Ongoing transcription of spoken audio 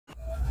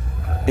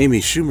Amy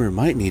Schumer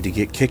might need to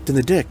get kicked in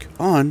the dick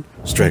on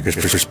Stryker's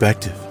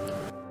Perspective.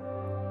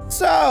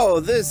 So,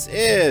 this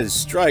is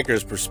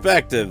Stryker's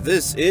Perspective.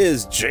 This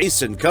is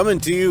Jason coming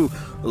to you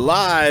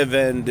live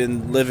and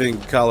in living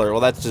color.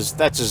 Well, that's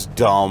just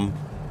dumb,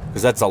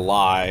 because that's a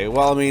lie.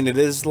 Well, I mean, it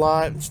is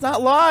live. It's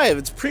not live.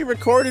 It's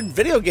pre-recorded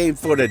video game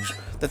footage.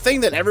 The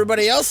thing that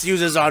everybody else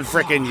uses on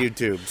frickin'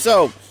 YouTube.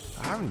 So,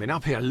 I haven't been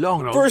up here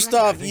long. First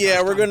off,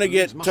 yeah, we're gonna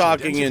get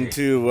talking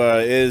into,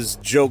 is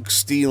joke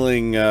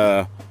stealing,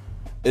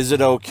 is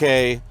it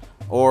okay?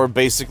 Or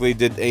basically,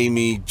 did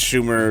Amy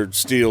Schumer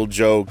steal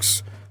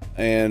jokes?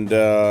 And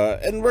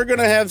we're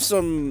gonna have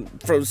some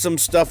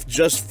stuff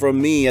just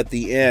from me at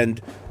the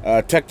end,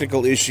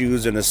 technical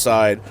issues and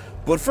aside.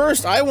 But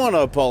first, I want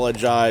to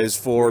apologize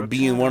for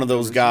being one of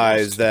those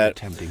guys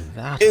that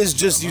is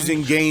just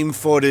using game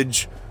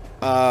footage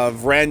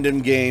of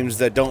random games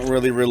that don't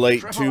really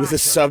relate to the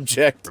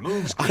subject.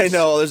 I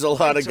know, there's a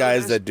lot of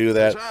guys that do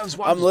that.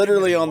 I'm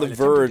literally on the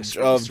verge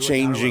of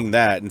changing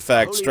that. In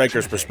fact,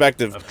 Stryker's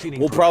Perspective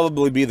will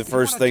probably be the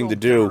first thing to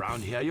do.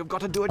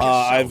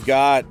 I've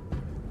got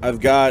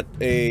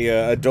a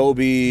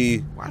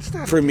Adobe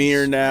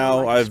Premiere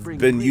now. I've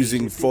been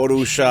using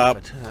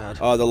Photoshop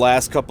the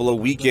last couple of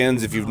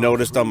weekends, if you've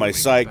noticed on my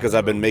site, because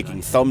I've been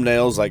making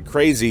thumbnails like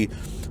crazy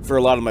for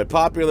a lot of my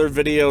popular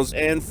videos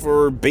and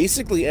for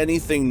basically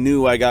anything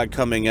new I got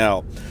coming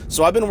out.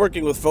 So I've been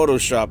working with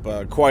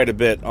Photoshop quite a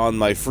bit on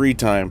my free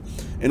time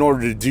in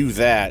order to do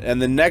that. And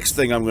the next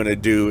thing I'm going to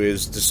do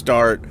is to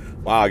start...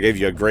 Wow, I gave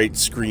you a great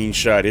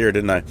screenshot here,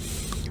 didn't I?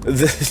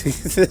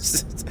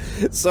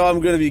 So I'm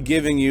going to be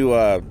giving you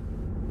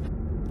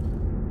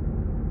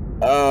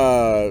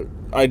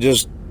I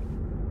just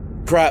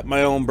crap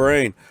my own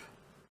brain.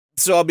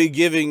 So I'll be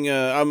giving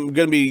I'm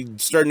going to be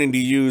starting to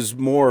use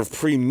more of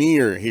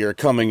Premiere here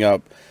coming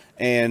up,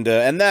 and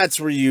that's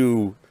where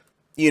you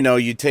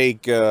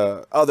take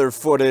other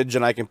footage,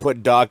 and I can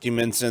put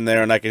documents in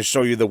there, and I can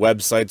show you the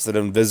websites that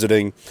I'm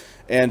visiting.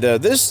 And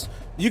this,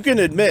 you can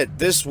admit,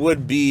 this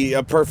would be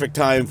a perfect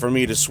time for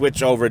me to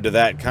switch over to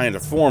that kind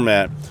of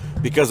format,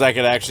 because I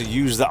could actually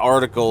use the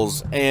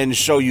articles and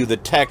show you the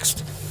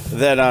text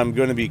that I'm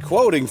going to be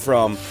quoting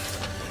from,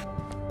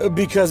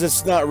 because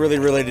it's not really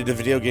related to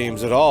video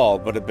games at all,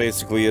 but it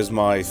basically is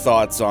my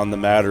thoughts on the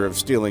matter of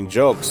stealing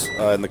jokes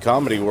in the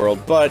comedy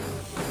world. But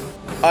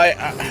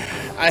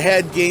I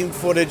had game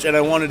footage, and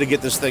I wanted to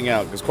get this thing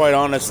out, because quite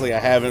honestly, I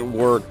haven't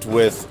worked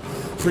with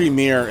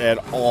Premiere at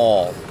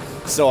all.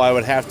 So I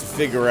would have to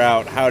figure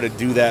out how to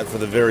do that for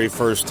the very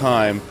first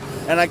time.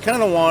 And I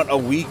kind of want a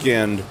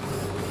weekend,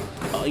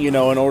 in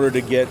order to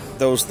get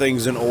those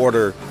things in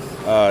order,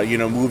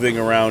 moving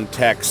around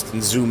text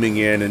and zooming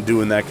in and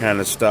doing that kind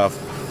of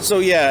stuff. So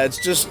yeah, it's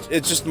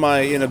just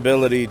my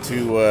inability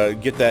to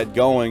get that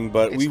going,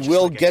 but we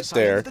will get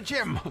there.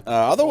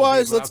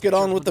 Otherwise, let's get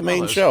on with the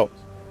main show.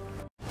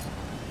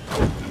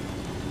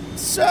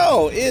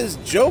 So, is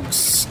joke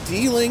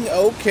stealing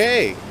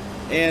okay?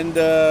 And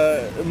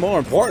more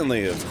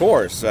importantly, of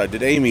course,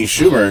 did Amy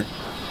Schumer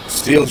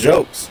steal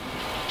jokes?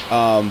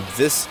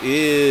 This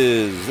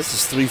is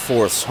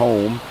 3/4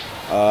 home.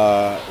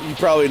 You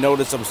probably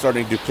noticed I'm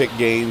starting to pick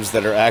games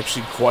that are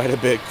actually quite a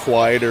bit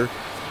quieter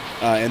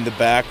in the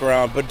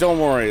background, but don't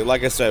worry.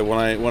 Like I said,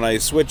 when I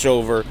switch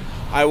over,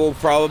 I will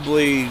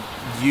probably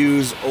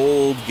use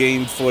old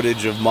game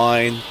footage of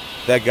mine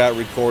that got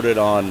recorded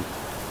on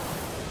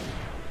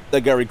my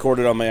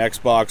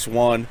Xbox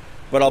One.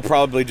 But I'll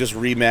probably just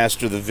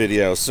remaster the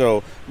video.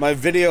 So my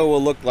video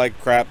will look like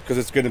crap because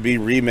it's going to be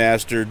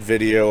remastered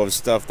video of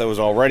stuff that was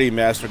already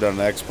mastered on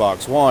an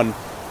Xbox One.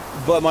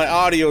 But my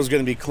audio is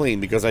going to be clean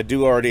because I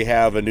do already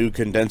have a new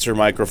condenser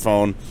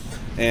microphone.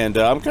 And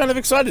I'm kind of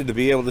excited to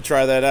be able to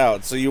try that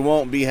out. So you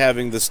won't be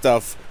having the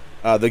stuff,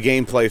 the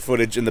gameplay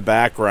footage in the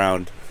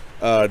background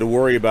to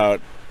worry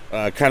about,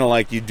 kind of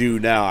like you do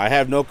now. I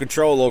have no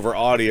control over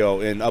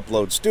audio in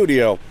Upload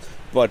Studio,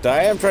 but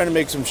I am trying to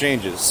make some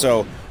changes.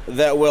 So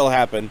that will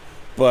happen.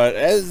 But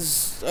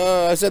as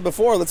I said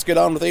before, let's get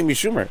on with Amy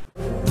Schumer.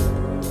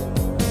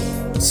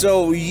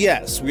 So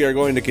yes, we are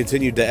going to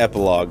continue to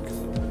epilogue.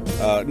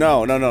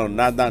 No,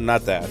 not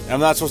that. I'm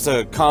not supposed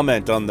to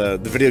comment on the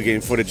video game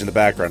footage in the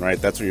background, right?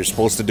 That's what you're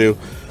supposed to do.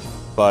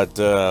 But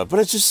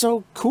it's just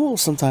so cool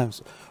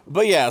sometimes.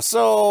 But yeah,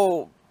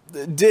 so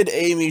did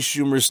Amy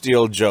Schumer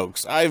steal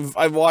jokes?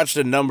 I've watched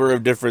a number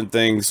of different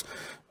things.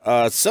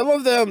 Some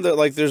of them that,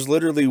 like, there's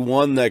literally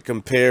one that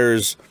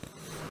compares.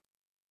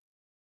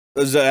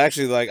 There's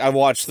actually, like, I've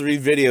watched 3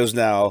 videos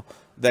now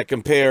that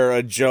compare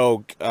a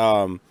joke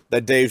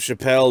that Dave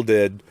Chappelle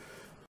did,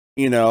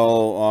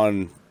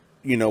 on,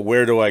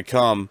 Where Do I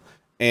Come?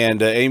 And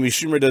Amy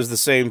Schumer does the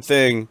same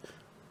thing,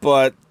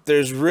 but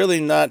there's really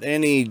not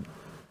any...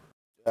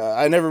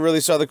 I never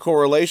really saw the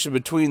correlation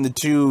between the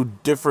two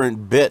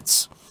different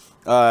bits.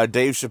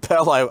 Dave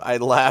Chappelle, I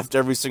laughed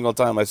every single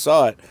time I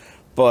saw it,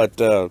 but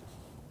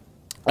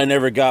I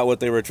never got what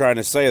they were trying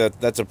to say.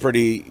 That's a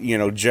pretty,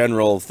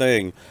 general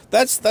thing.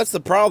 That's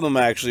the problem,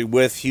 actually,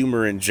 with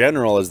humor in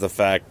general, is the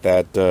fact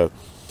that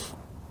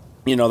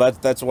You know,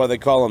 that's why they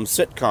call them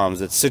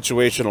sitcoms. It's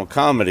situational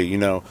comedy, you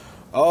know.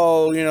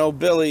 Oh, you know,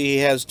 Billy, he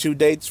has 2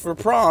 dates for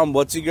prom.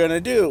 What's he going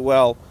to do?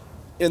 Well,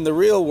 in the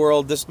real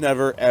world, this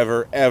never,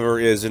 ever, ever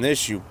is an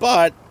issue.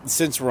 But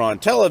since we're on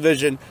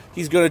television,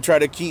 he's going to try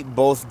to keep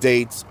both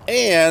dates.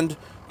 And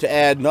to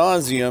add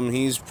nauseum,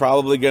 he's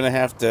probably going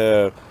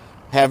to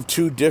have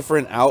 2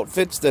 different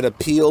outfits that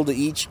appeal to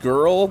each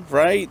girl,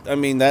 right? I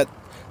mean,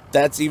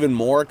 that's even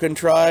more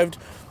contrived.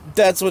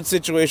 That's what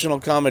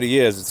situational comedy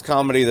is. It's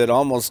comedy that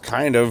almost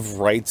kind of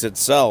writes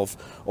itself.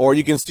 Or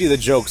you can see the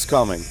jokes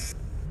coming.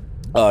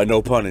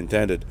 No pun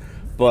intended.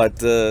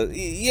 But,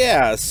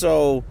 yeah,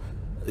 so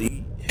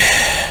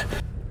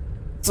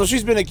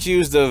she's been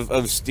accused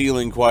of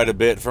stealing quite a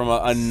bit from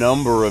a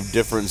number of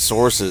different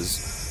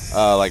sources,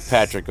 like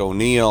Patrick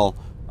O'Neill.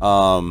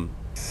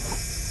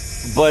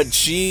 But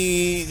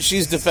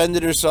she's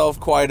defended herself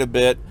quite a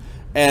bit,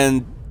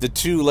 and the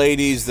 2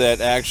 ladies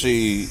that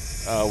actually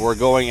were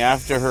going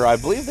after her, I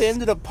believe they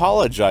ended up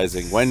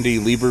apologizing. Wendy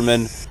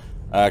Lieberman,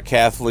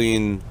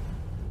 Kathleen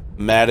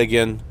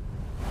Madigan.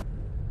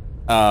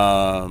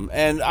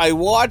 And I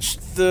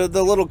watched the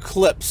little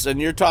clips, and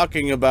you're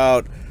talking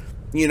about,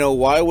 you know,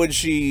 why would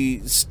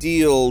she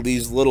steal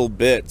these little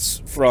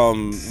bits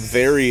from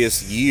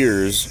various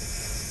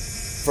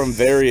years, from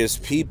various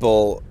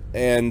people,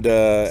 and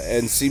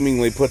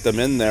seemingly put them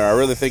in there? I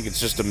really think it's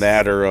just a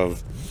matter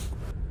of,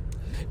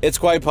 it's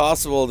quite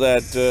possible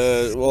that,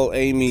 well,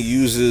 Amy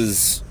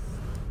uses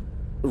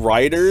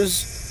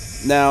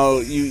writers. Now,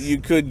 you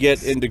could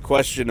get into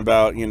question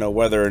about, you know,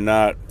 whether or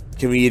not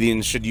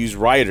comedians should use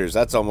writers.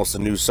 That's almost a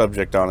new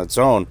subject on its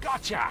own.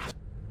 Gotcha.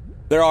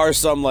 There are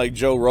some, like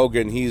Joe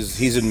Rogan,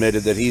 he's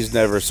admitted that he's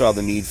never saw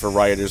the need for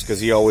writers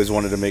because he always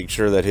wanted to make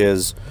sure that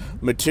his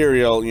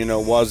material, you know,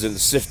 wasn't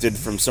sifted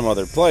from some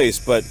other place.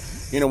 But,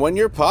 you know, when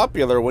you're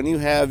popular, when you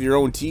have your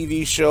own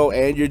TV show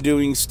and you're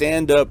doing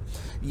stand-up,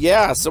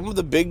 yeah, some of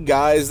the big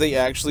guys, they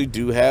actually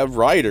do have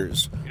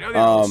writers. You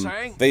know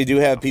they do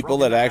have people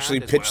that actually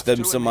pitch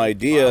them some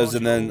ideas,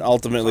 and then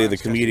ultimately the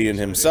comedian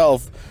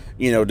himself,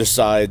 you know,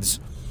 decides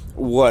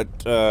what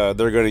they're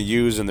going to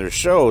use in their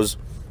shows.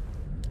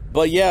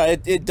 But yeah,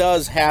 it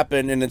does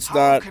happen, and it's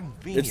not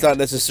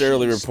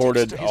necessarily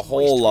reported a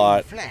whole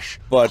lot.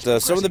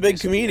 But some of the big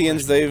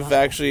comedians, they've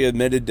actually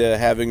admitted to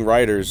having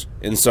writers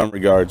in some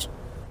regards.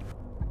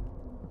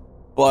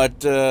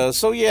 But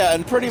so yeah,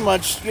 and pretty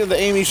much, you know, the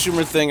Amy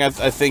Schumer thing, I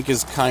think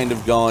is kind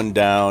of gone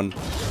down.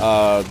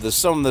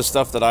 Some of the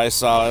stuff that I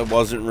saw, it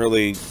wasn't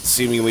really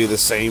seemingly the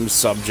same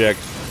subject,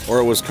 or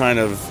it was kind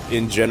of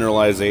in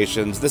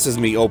generalizations. This is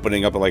me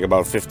opening up like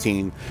about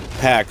 15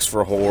 packs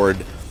for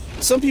Horde.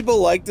 Some people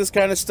like this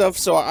kind of stuff,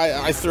 so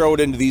I throw it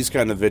into these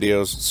kind of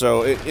videos.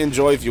 So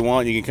enjoy if you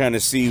want. You can kind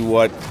of see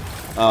what,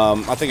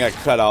 I think I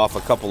cut off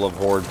a couple of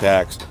Horde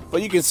packs,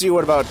 but you can see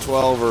what about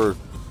 12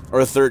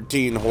 or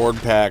 13 Horde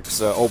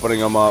packs, opening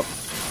them up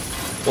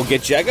will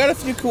get you. I got a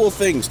few cool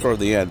things toward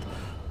the end,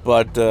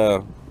 but,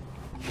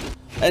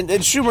 and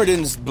Schumer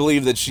didn't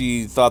believe that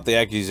she thought the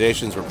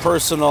accusations were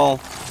personal.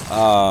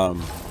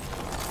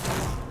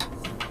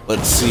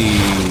 Let's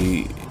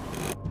see.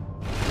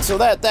 So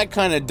that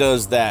kind of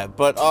does that,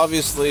 but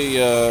obviously,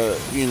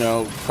 you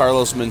know,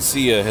 Carlos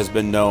Mencia has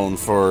been known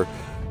for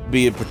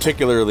being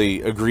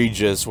particularly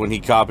egregious when he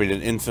copied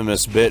an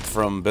infamous bit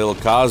from Bill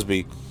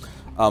Cosby,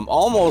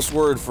 almost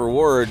word for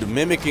word,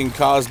 mimicking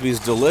Cosby's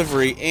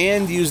delivery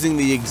and using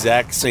the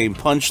exact same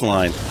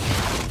punchline.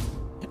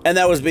 And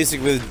that was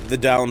basically the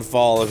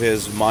downfall of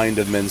his Mind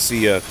of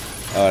Mencia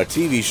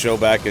TV show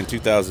back in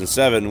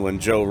 2007, when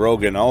Joe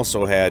Rogan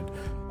also had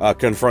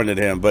confronted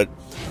him. But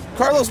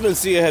Carlos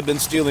Mencia had been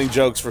stealing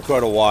jokes for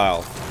quite a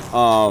while,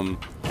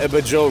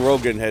 but Joe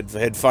Rogan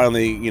had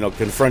finally, you know,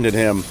 confronted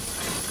him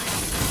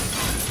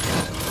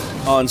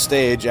on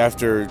stage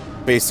after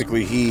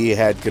basically he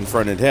had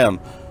confronted him.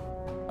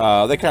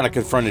 They kind of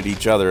confronted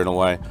each other in a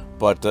way,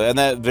 but and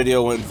that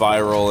video went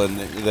viral, and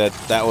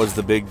that was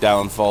the big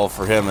downfall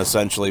for him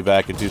essentially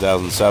back in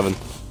 2007.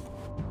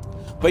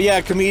 But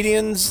yeah,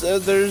 comedians,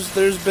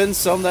 there's been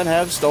some that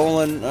have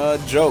stolen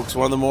jokes.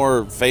 One of the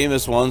more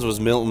famous ones was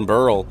Milton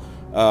Berle.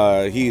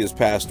 He has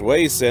passed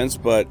away since,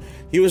 but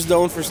he was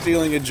known for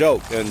stealing a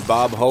joke, and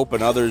Bob Hope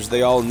and others,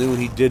 they all knew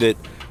he did it,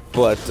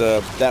 but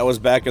that was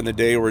back in the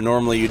day where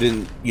normally you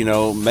didn't, you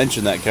know,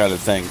 mention that kind of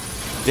thing.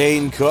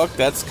 Dane Cook,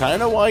 that's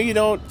kind of why you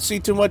don't see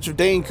too much of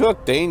Dane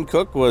Cook. Dane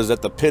Cook was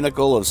at the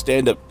pinnacle of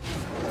stand-up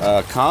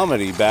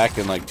comedy back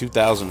in like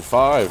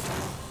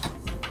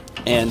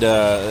 2005, and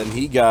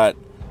he got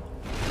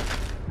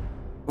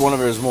one of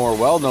his more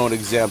well-known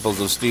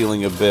examples of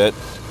stealing a bit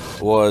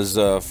was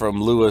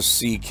from Louis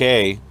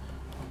C.K.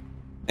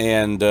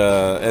 and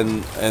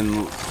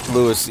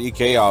Louis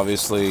C.K.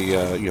 obviously,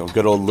 you know,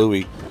 good old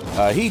Louis.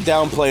 He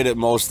downplayed it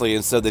mostly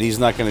and said that he's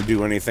not going to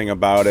do anything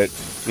about it.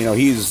 You know,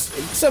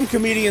 some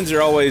comedians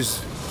are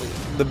always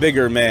the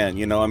bigger man.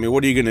 You know, I mean,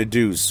 what are you going to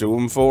do? Sue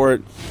him for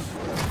it?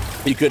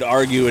 You could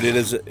argue it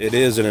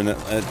is an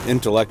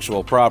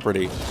intellectual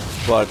property,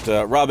 but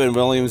Robin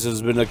Williams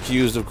has been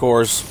accused, of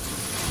course,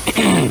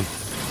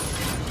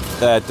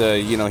 that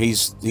you know,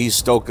 he's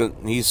stolen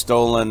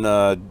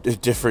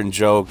different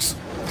jokes,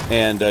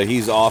 and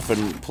he's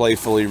often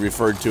playfully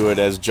referred to it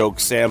as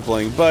joke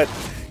sampling. But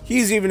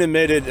he's even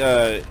admitted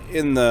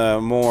in the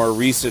more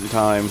recent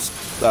times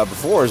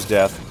before his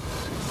death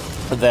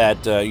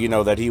that you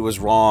know, that he was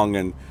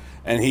wrong,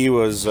 and he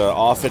was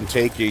often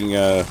taking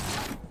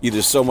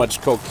either so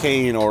much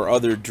cocaine or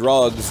other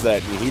drugs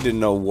that he didn't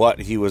know what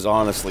he was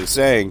honestly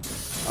saying.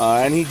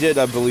 And he did,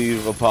 I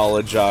believe,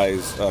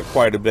 apologize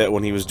quite a bit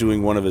when he was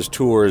doing one of his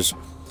tours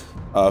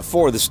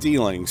for the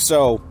stealing.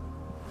 So,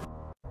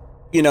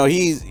 you know,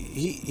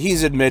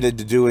 he's admitted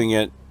to doing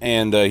it,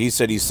 and he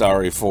said he's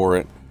sorry for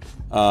it.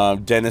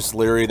 Dennis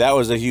Leary, that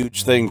was a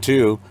huge thing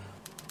too.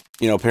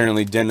 You know,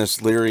 apparently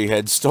Dennis Leary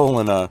had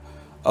stolen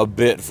a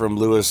bit from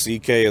Louis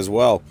C.K. as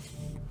well.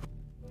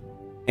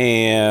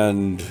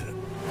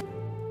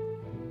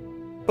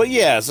 But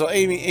yeah, so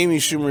Amy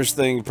Schumer's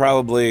thing,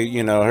 probably,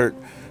 you know,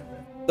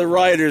 the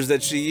writers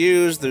that she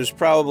used, there's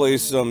probably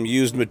some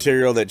used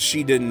material that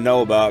she didn't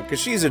know about, because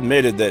she's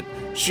admitted that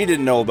she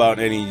didn't know about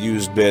any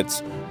used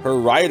bits. Her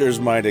writers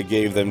might have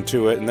gave them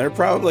to it, and they're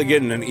probably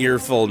getting an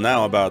earful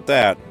now about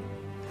that.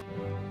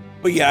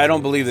 But yeah, I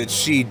don't believe that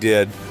she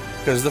did,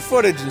 because the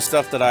footage and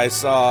stuff that I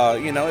saw,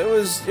 you know, it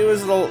was a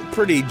little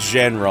pretty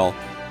general.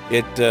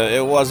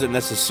 It wasn't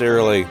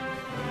necessarily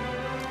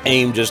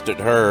aimed just at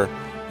her.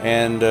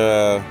 And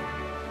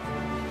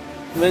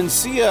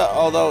Mencia,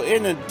 although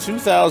in a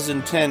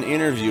 2010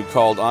 interview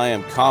called I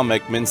Am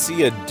Comic,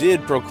 Mencia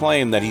did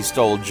proclaim that he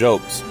stole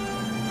jokes,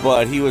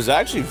 but he was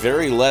actually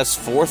very less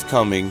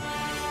forthcoming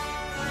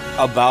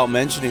about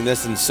mentioning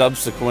this in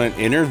subsequent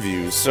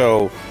interviews.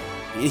 So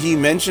he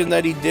mentioned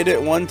that he did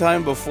it one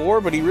time before,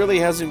 but he really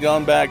hasn't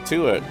gone back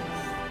to it.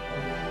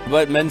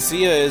 But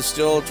Mencia is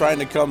still trying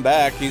to come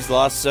back. He's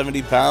lost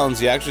 70 pounds.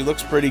 He actually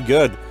looks pretty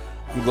good.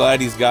 I'm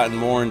glad he's gotten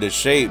more into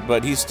shape,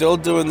 but he's still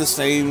doing the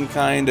same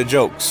kind of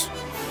jokes.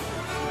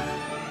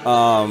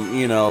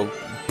 You know,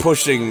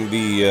 pushing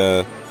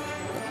the,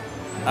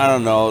 I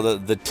don't know,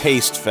 the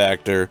taste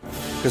factor.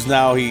 Because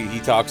now he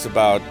talks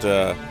about,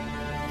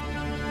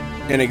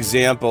 an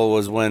example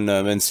was when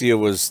Mencia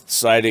was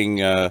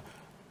citing an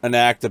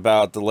act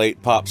about the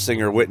late pop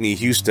singer Whitney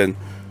Houston,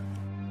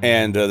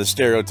 and the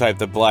stereotype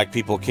that black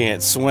people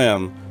can't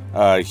swim.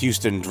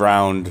 Houston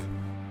drowned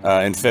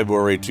in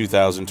February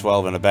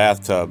 2012 in a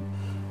bathtub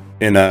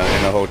in a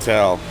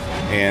hotel.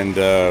 And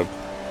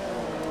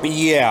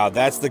yeah,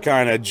 that's the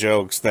kind of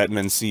jokes that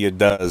Mencia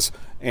does.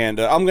 And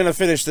I'm gonna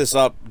finish this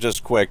up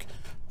just quick.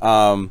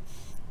 And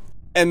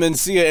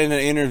Mencia, in an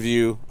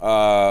interview,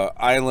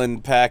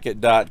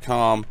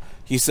 islandpacket.com,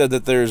 he said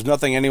that there's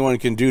nothing anyone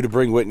can do to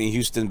bring Whitney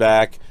Houston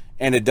back,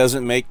 and it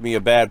doesn't make me a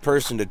bad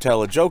person to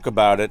tell a joke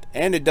about it,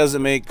 and it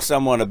doesn't make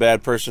someone a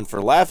bad person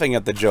for laughing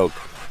at the joke,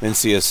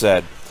 Mencia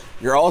said.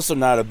 You're also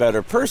not a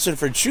better person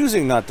for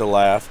choosing not to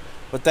laugh,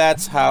 but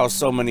that's how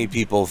so many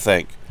people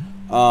think.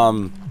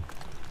 I'm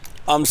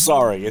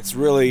sorry, it's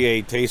really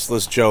a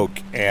tasteless joke,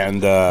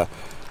 and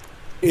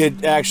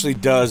it actually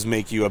does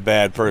make you a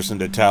bad person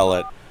to tell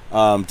it,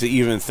 to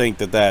even think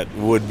that that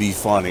would be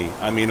funny.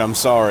 I mean, I'm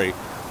sorry,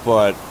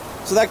 but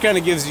so that kind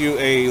of gives you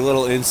a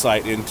little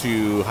insight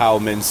into how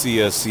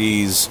Mencia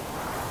sees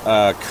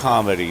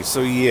comedy.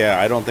 So yeah,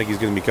 I don't think he's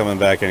going to be coming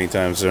back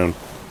anytime soon.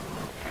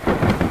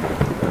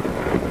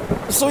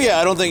 So yeah,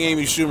 I don't think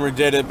Amy Schumer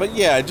did it, but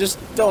yeah, just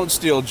don't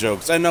steal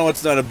jokes. I know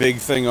it's not a big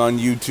thing on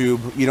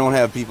YouTube. You don't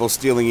have people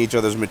stealing each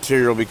other's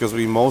material because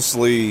we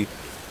mostly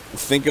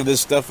think of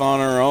this stuff on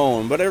our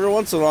own. But every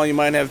once in a while, you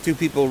might have two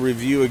people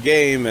review a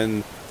game,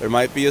 and there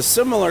might be a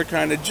similar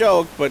kind of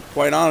joke, but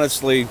quite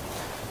honestly,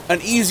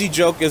 an easy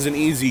joke is an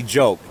easy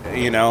joke,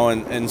 you know,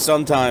 and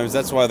sometimes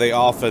that's why they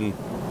often,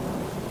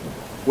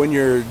 when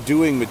you're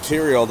doing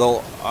material,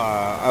 they'll,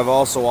 I've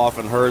also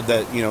often heard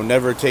that, you know,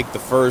 never take the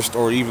first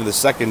or even the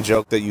second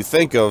joke that you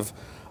think of.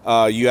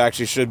 You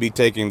actually should be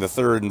taking the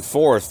third and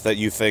fourth that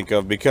you think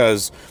of,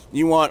 because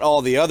you want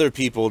all the other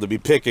people to be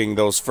picking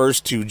those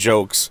first two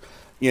jokes.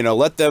 You know,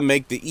 let them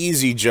make the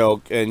easy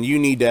joke, and you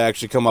need to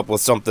actually come up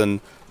with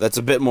something that's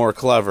a bit more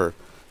clever.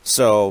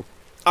 So,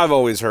 I've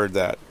always heard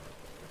that.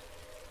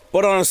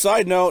 But on a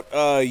side note,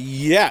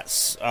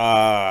 yes,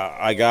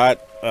 I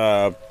got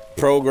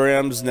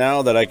programs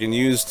now that I can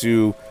use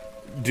to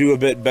do a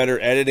bit better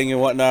editing and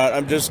whatnot.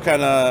 I'm just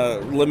kind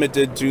of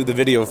limited to the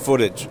video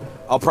footage.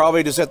 I'll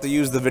probably just have to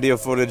use the video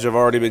footage I've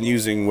already been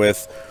using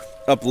with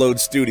Upload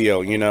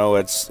Studio. You know,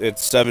 it's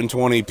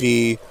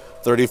 720p,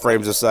 30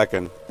 frames a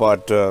second.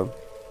 But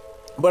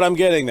I'm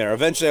getting there.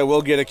 Eventually I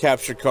will get a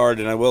capture card,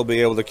 and I will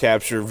be able to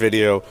capture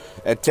video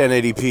at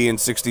 1080p and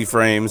 60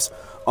 frames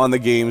on the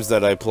games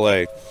that I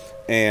play.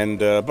 And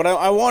but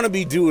I want to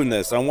be doing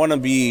this. I want to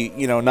be,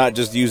 you know, not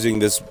just using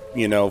this,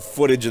 you know,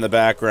 footage in the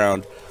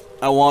background.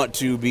 I want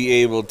to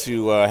be able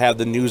to have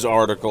the news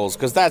articles,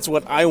 because that's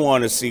what I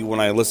want to see when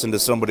I listen to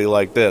somebody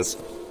like this.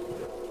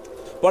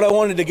 But I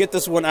wanted to get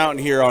this one out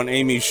here on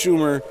Amy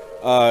Schumer,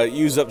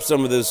 use up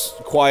some of this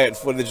quiet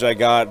footage I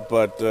got,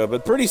 but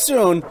pretty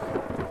soon,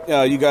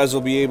 You guys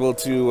will be able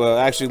to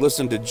actually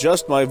listen to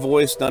just my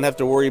voice, not have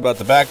to worry about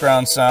the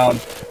background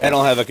sound, and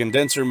I'll have a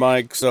condenser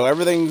mic, so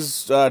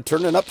everything's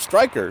turning up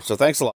Stryker. So thanks a lot.